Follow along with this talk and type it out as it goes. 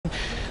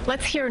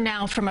Let's hear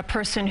now from a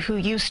person who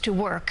used to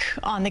work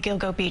on the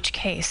Gilgo Beach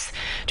case.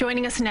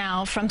 Joining us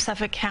now from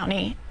Suffolk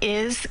County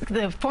is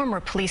the former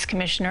police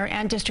commissioner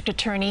and district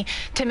attorney,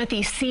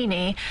 Timothy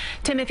Sini.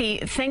 Timothy,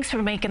 thanks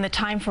for making the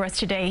time for us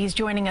today. He's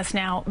joining us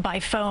now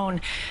by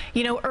phone.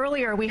 You know,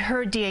 earlier we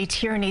heard DA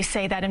Tierney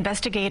say that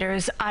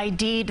investigators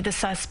ID'd the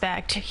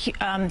suspect,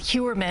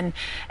 Hewerman,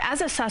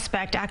 as a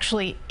suspect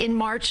actually in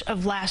March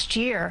of last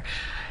year.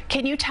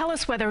 Can you tell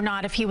us whether or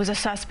not if he was a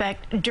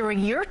suspect during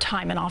your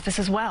time in office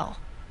as well?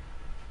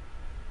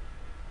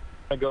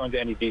 I go into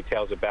any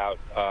details about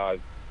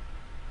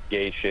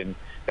investigation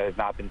that has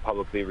not been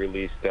publicly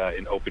released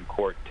in open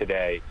court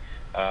today.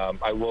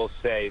 I will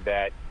say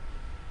that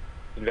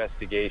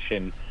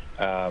investigation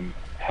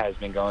has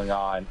been going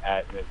on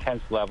at an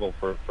intense level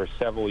for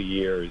several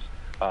years,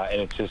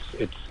 and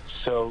it's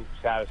so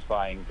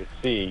satisfying to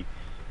see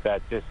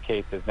that this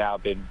case has now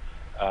been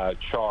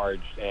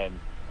charged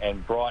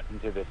and brought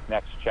into this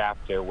next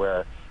chapter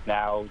where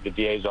now the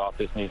DA's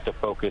office needs to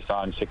focus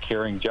on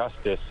securing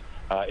justice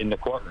in the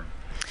courtroom.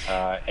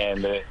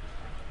 And it'll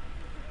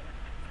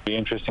be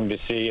interesting to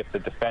see if the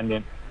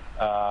defendant,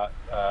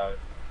 the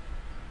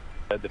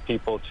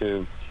people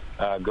to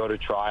go to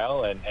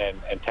trial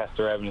and test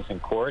their evidence in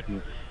court.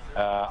 And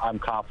I'm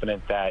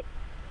confident that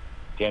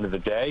at the end of the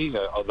day,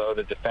 although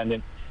the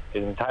defendant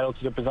is entitled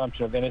to the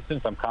presumption of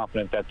innocence, I'm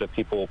confident that the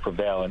people will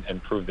prevail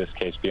and prove this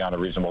case beyond a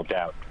reasonable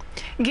doubt.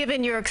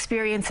 Given your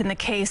experience in the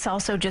case,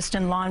 also just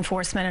in law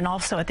enforcement and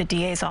also at the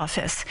DA's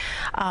office,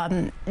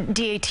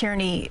 DA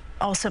Tierney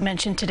also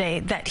mentioned today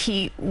that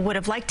he would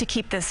have liked to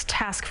keep this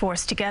task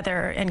force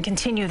together and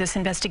continue this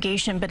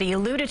investigation, but he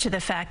alluded to the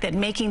fact that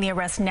making the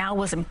arrest now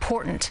was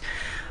important.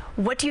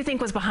 What do you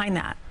think was behind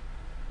that?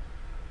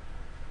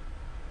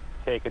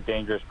 Take a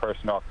dangerous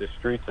person off the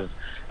streets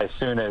as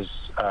soon as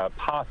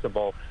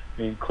possible.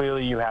 I mean,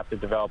 clearly you have to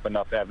develop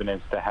enough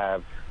evidence to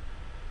have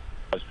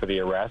for the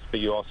arrest, but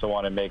you also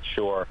want to make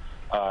sure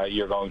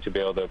you're going to be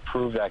able to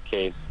prove that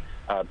case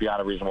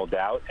beyond a reasonable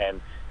doubt,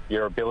 and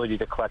your ability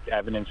to collect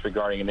evidence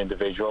regarding an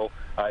individual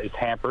is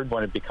hampered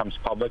when it becomes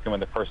public and when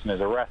the person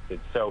is arrested.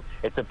 So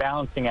it's a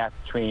balancing act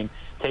between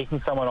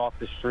taking someone off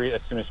the street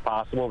as soon as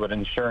possible, but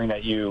ensuring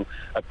that you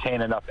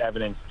obtain enough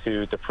evidence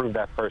to prove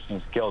that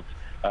person's guilt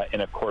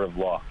in a court of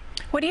law.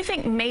 What do you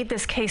think made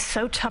this case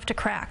so tough to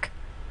crack?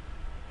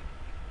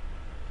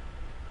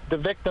 The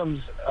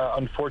victims,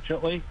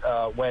 unfortunately,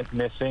 went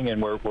missing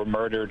and were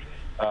murdered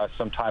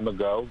some time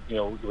ago. You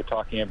know, we're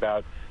talking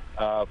about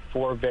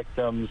 4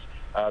 victims.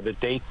 The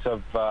dates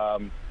of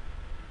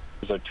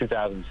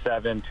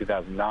 2007,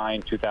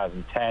 2009,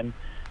 2010.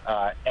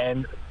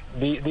 And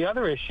the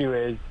other issue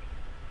is,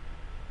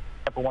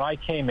 when I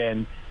came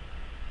in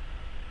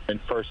and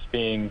first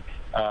being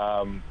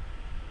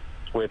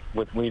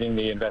with leading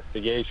the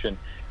investigation,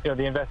 you know,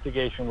 the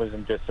investigation was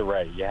in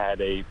disarray. You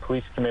had a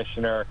police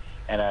commissioner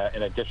and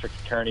a district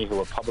attorney who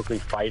were publicly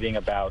fighting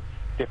about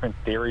different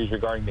theories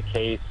regarding the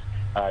case.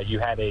 You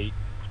had a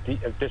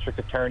district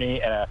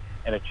attorney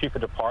and a chief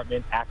of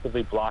department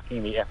actively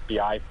blocking the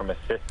FBI from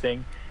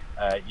assisting.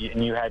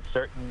 And you had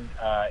certain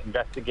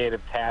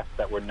investigative tasks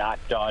that were not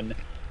done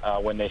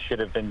when they should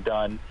have been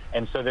done.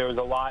 And so there was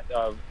a lot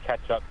of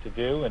catch up to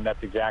do, and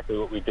that's exactly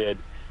what we did.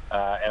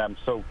 And I'm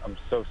so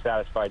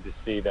satisfied to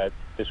see that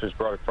this was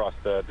brought across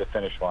the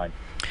finish line.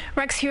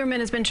 Rex Hewerman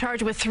has been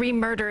charged with 3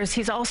 murders.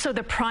 He's also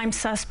the prime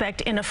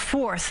suspect in a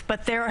 4th,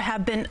 but there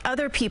have been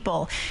other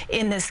people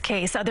in this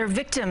case, other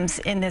victims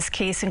in this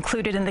case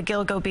included in the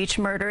Gilgo Beach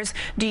murders.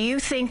 Do you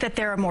think that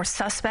there are more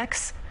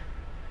suspects?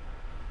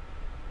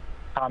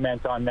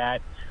 Comment on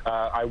that.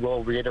 I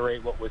will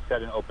reiterate what was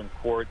said in open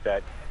court,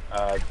 that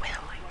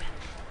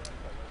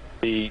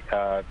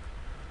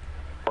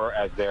or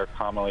as they're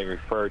commonly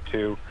referred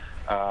to,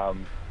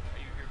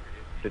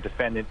 the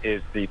defendant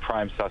is the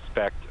prime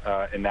suspect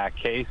in that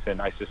case,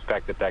 and I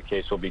suspect that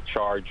case will be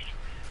charged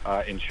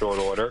in short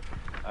order.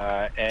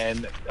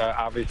 And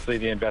obviously,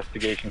 the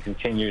investigation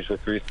continues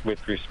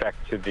with respect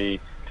to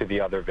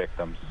the other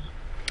victims.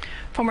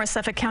 Former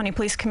Suffolk County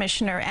Police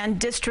Commissioner and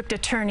District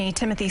Attorney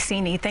Timothy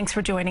Sini, thanks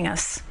for joining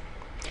us.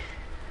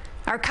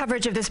 Our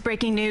coverage of this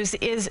breaking news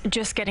is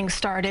just getting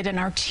started, and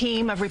our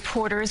team of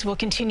reporters will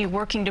continue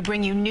working to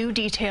bring you new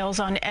details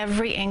on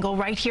every angle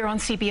right here on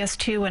CBS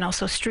 2 and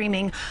also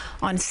streaming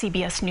on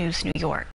CBS News New York.